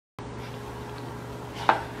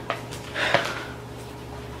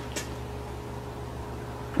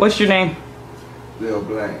What's your name? Lil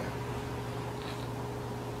Blayne.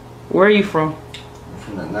 Where are you from? I'm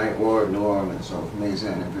from the 9th Ward, New Orleans, off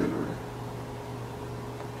Maison and Villeray.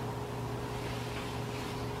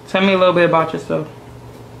 Tell me a little bit about yourself.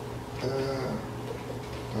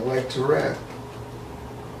 I like to rap.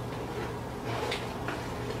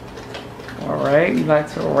 Alright, you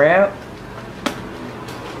like to rap.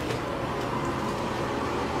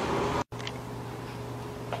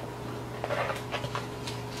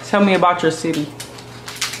 Tell me about your city.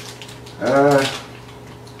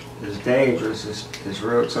 It's dangerous. It's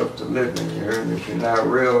real tough to live in, you hear me? If you're not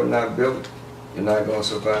real, not built, you're not gonna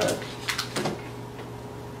survive.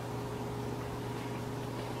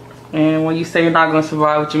 And when you say you're not gonna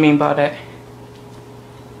survive, what you mean by that?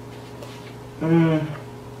 I mean,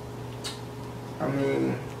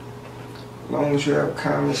 as long as you have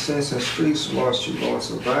common sense and street smarts, you're gonna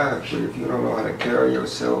survive. But if you don't know how to carry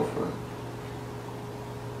yourself, or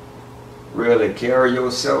really carry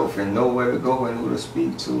yourself and know where to go and who to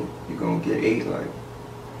speak to, you're gonna get ate like.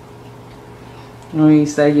 When you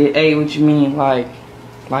say get ate, what you mean? Like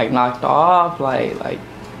knocked off? Like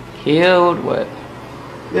killed? What?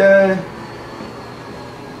 Yeah.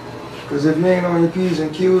 Because if you ain't on your P's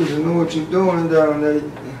and Q's and know what you're doing down there,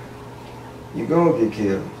 you're gonna get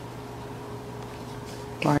killed.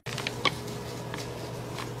 Right.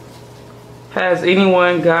 Has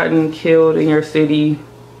anyone gotten killed in your city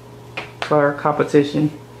for competition?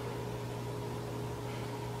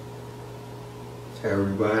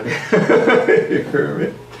 Everybody. You hear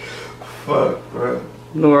me? Fuck, bro.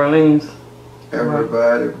 New Orleans.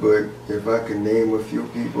 Everybody, but if I can name a few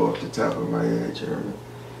people off the top of my head, you hear me?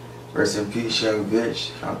 Rest in peace, young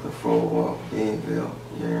bitch, out the 4 Walk, Beanville,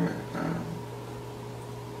 you hear me?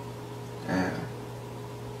 And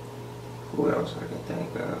who else I can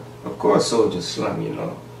think of? Of course, Soldier Slum, you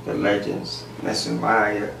know, the legends, Messin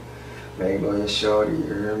Maya, Magnolia Shorty, you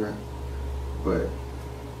hear me? But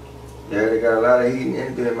yeah, they got a lot of heat and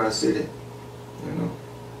envy in my city, you know.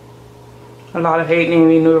 A lot of hate in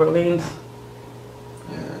New Orleans.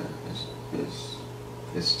 Yeah,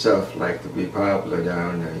 it's tough, like, to be popular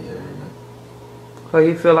down there, you hear me? So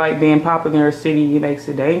you feel like being popular in your city makes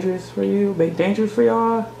it dangerous for you? Make dangerous for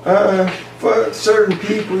y'all? For certain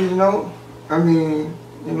people, you know. I mean,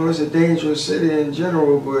 you know, it's a dangerous city in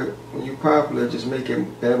general, but when you're popular, just make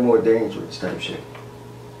it that more dangerous type shit.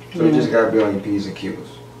 So you just gotta be on your P's and Q's.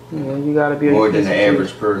 Yeah, you gotta be on more your P's than the and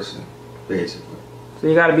average Q's. person, basically. So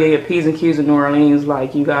you gotta be on your P's and Q's in New Orleans,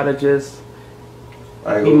 like you gotta just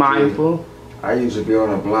like, be mindful. I used to be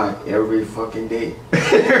on a block every fucking day. You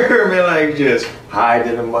hear me? Like, just hide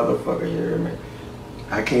in a motherfucker, you hear me?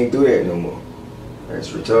 I can't do that no more. That's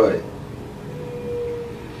retarded.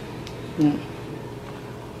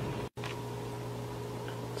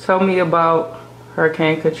 Tell me about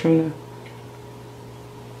Hurricane Katrina.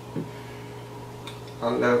 I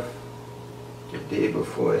left the day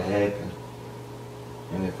before it happened.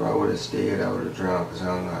 And if I would have stayed, I would have drowned because I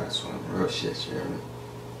don't know how to swim. Real shit, you hear me?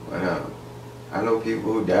 But I know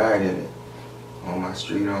people who died in it. On my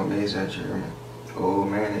street on Mason, you hear me? Old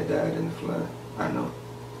man that died in the flood. I know.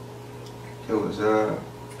 It was,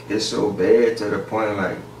 it's so bad to the point,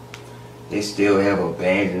 like, they still have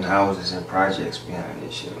abandoned houses and projects behind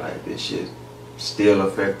this shit. Like, this shit still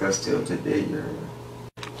affect us till today, you hear me?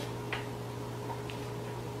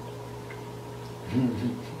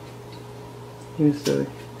 You silly.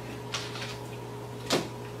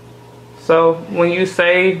 So when you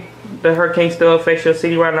say the hurricane still affects your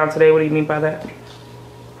city right now today, what do you mean by that?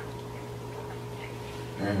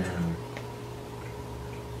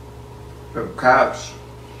 The cops,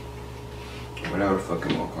 whatever the fuck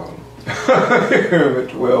you want to call them,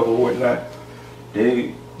 12 or whatnot,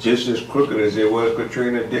 they just as crooked as it was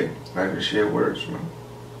Katrina did. Like the shit works, man.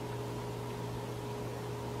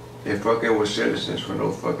 They fucking with citizens for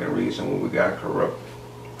no fucking reason when we got corrupt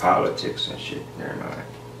politics and shit. Never mind.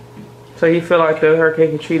 So you feel like the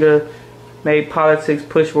Hurricane Katrina made politics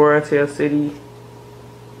push more into your city?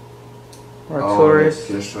 Or tourists?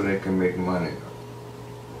 Just so they can make money.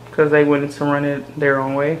 Because they wanted to run it their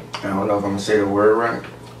own way? I don't know if I'm gonna say the word right,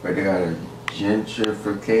 but they got a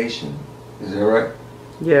gentrification. Is that right?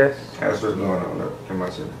 Yes. That's what's going on in my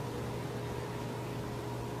city.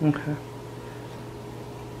 Okay.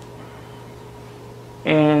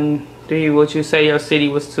 And would you say your city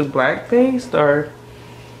was too black-based, or?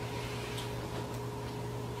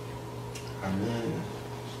 I mean,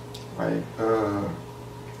 like,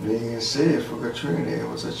 Megan said for Katrina, it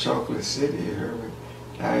was a chocolate city, you heard me?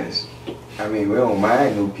 Nice. I mean, we don't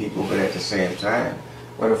mind new people, but at the same time,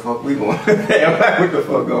 where the fuck we going? What the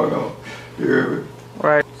fuck going on? You hear me?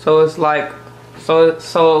 Right. So it's like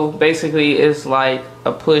So basically, it's like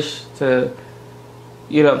a push to,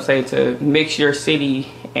 you know what I'm saying, to mix your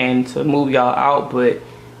city and to move y'all out, but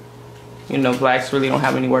you know, blacks really don't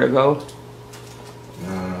have anywhere to go.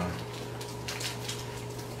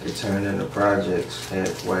 They turned into projects,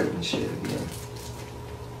 half white and shit again.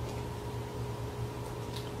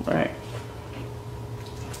 Right.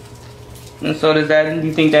 And so do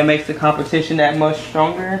you think that makes the competition that much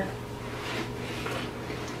stronger?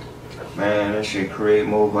 Man, that shit create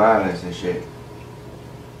more violence and shit.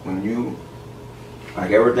 When you, like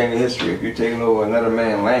everything in history, if you're taking over another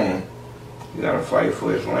man's land, you gotta fight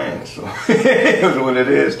for his land. So it's what it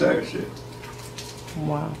is, type of shit.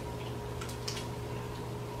 Wow.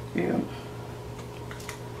 Yeah.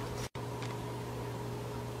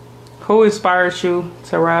 Who inspires you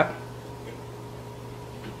to rap?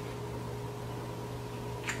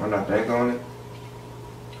 When I think on it,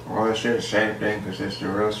 well, I say the same thing because it's the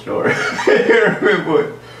real story. But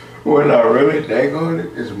when I really think on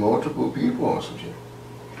it, it's multiple people on some shit.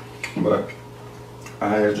 But I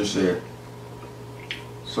had to say,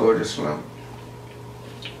 Soulja Slim,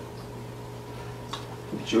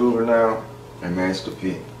 Juvenile, and Master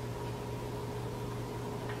P.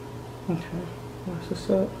 Okay, that's what's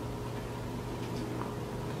up.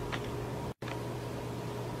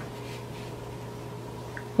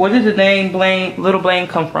 Where did the name Lil Blayne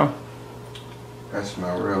come from? That's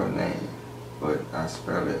my real name, but I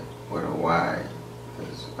spell it with a Y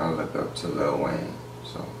because I look up to Lil Wayne,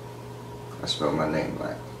 so I spell my name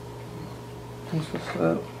like. That's what's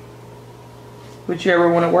up. Would you ever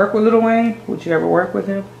want to work with Lil Wayne? Would you ever work with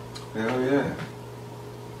him? Hell yeah.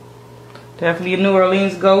 Definitely a New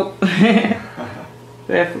Orleans goat.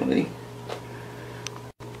 Definitely.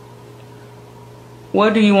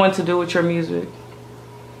 What do you want to do with your music?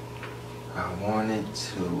 I wanted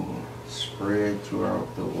to spread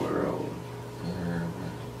throughout the world, you know,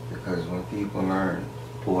 because when people learn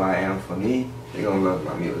who I am for me, they're gonna love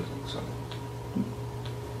my music. So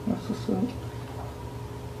that's what's up.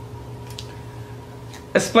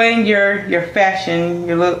 Explain your fashion,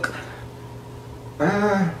 your look.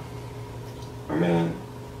 I mean,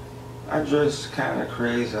 I dress kind of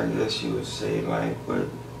crazy, I guess you would say, like, but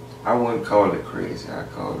I wouldn't call it crazy. I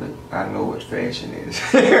call it, I know what fashion is.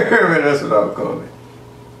 That's what I would call it.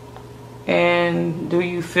 And do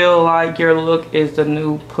you feel like your look is the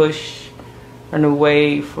new push or new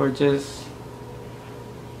wave for just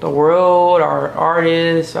the world or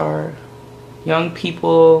artists or young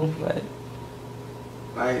people?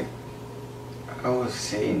 Like, I would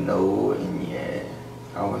say no and yeah.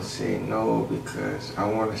 I would say no because I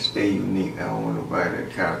want to stay unique. I don't want nobody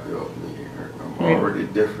to copy of me. I'm already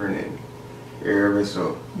different in area,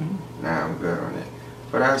 so nah, I'm good on it.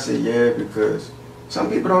 But I say yeah because some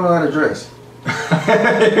people don't know how to dress.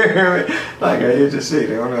 Like I used to say,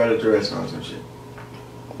 they don't know how to dress on some shit.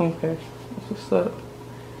 Okay, that's what's up.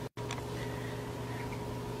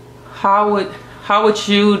 How would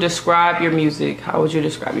you describe your music? How would you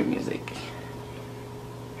describe your music?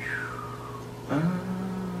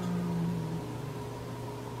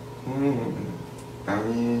 I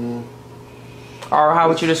mean, or how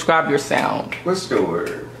would you describe your sound? What's the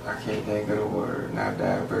word? I can't think of the word. Not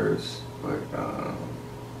diverse, but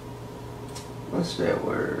what's that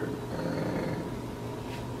word?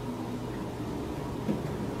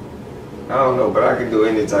 I don't know, but I can do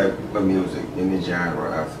any type of music, any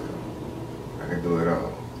genre. I feel I can do it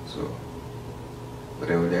all. So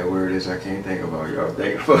whatever that word is, I can't think about. Y'all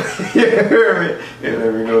think about it. Yeah,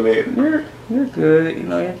 let me know later. You're good. You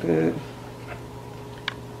know, you're good.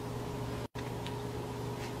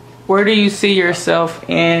 Where do you see yourself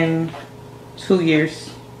in 2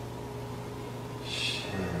 years? Shit.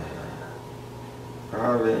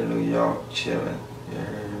 Probably in New York, chilling. Yeah.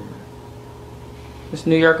 Is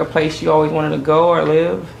New York a place you always wanted to go or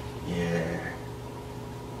live? Yeah.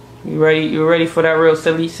 You ready? You ready for that real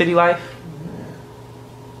city life? Yeah.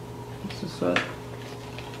 That's what's up.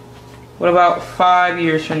 What about 5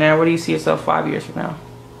 years from now? Where do you see yourself 5 years from now?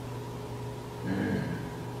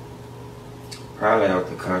 Probably out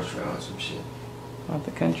the country on some shit. Out the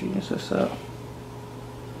country, that's what's up.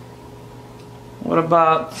 What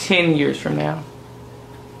about 10 years from now?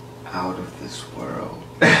 Out of this world.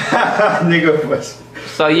 Nigga was.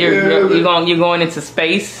 So you're going into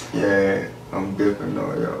space? Yeah, I'm dipping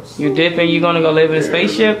on y'all. You dipping? You gonna go live in a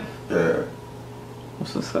spaceship? Yeah.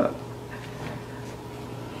 That's what's up.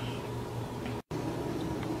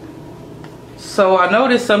 So I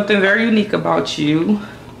noticed something very unique about you.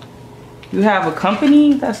 You have a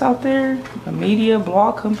company that's out there, a media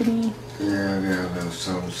blog company. Yeah, I got a little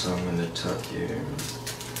something in the tuck here.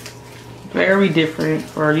 Very different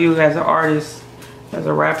for you as an artist. as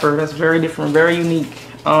a rapper. That's very different, very unique.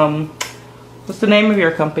 What's the name of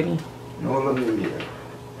your company? Nola Media.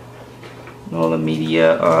 Nola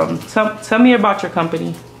Media. Tell me about your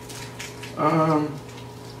company.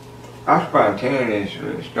 I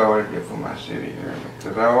spontaneously started it for my city, you hear me?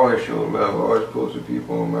 Because I always show love, I always posted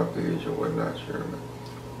people on my page or whatnot, you hear me?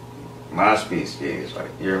 MySpace days, like,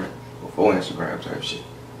 you hear me? Before Instagram type shit.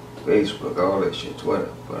 Facebook, all that shit, Twitter.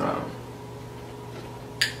 But, I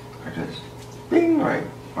just, bing, like,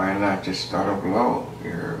 why not just start a blog, you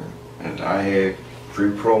hear me? And I had free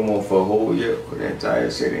promo for a whole year for the entire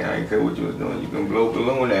city. I ain't care what you was doing. You can blow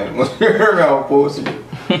balloon animals, you hear me? I was posting it.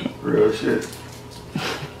 Real shit.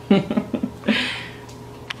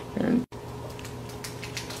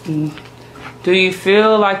 Do you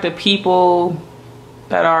feel like the people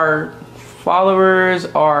that are followers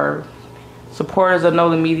or supporters of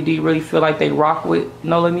Nola Media, do you really feel like they rock with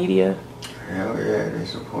Nola Media? Hell yeah, they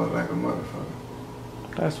support like a motherfucker.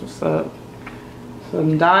 That's what's up.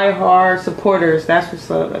 Some die-hard supporters. That's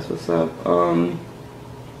what's up. That's what's up.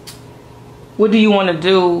 What do you want to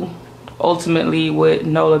do ultimately with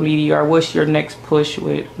Nola Media, or what's your next push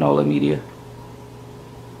with Nola Media?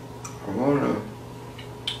 I want to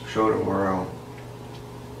show the world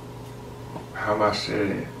how my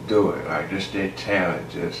city do it, like just their talent,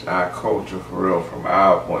 just our culture for real from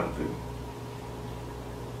our point of view.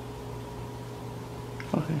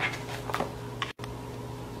 Okay.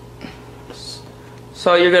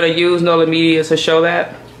 So you're gonna use Nola Media to show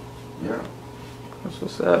that? Yeah. That's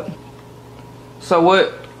what's up. So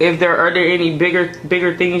what, if there are there any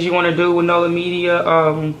bigger things you want to do with Nola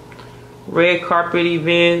Media? Red carpet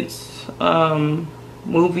events,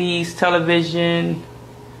 movies, television?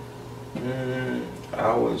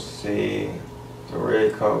 I would say the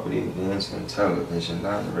red carpet events and television,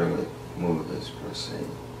 not really movies per se. You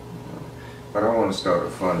know. But I want to start a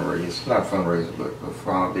fundraiser, not fundraiser, but a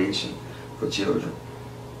foundation for children.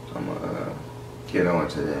 I'm gonna get on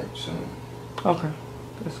to that soon. Okay,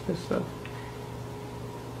 that's good stuff.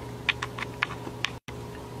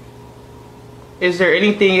 Is there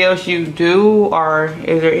anything else you do, or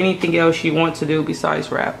is there anything else you want to do besides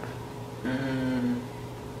rap?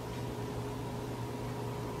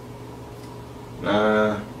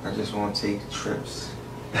 Nah, I just want to take trips.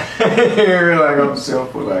 Like I'm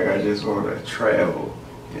simple, like I just want to travel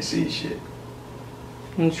and see shit.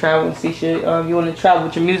 You travel and see shit. You want to travel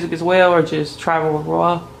with your music as well, or just travel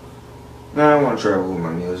overall? Nah, I want to travel with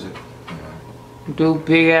my music. Do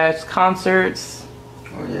big ass concerts.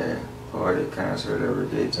 Oh yeah, party, concert,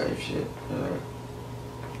 everyday type shit. Yeah.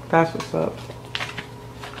 That's what's up.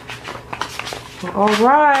 Well, all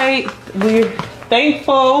right, we're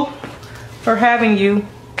thankful for having you,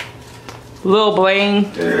 Lil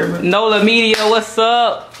Blayne. Yeah, man. Nola Media, what's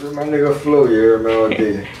up? Free my nigga Flow, you hear me all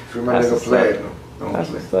day. Free my nigga Platinum. Don't That's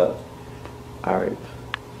play. what's up. All right.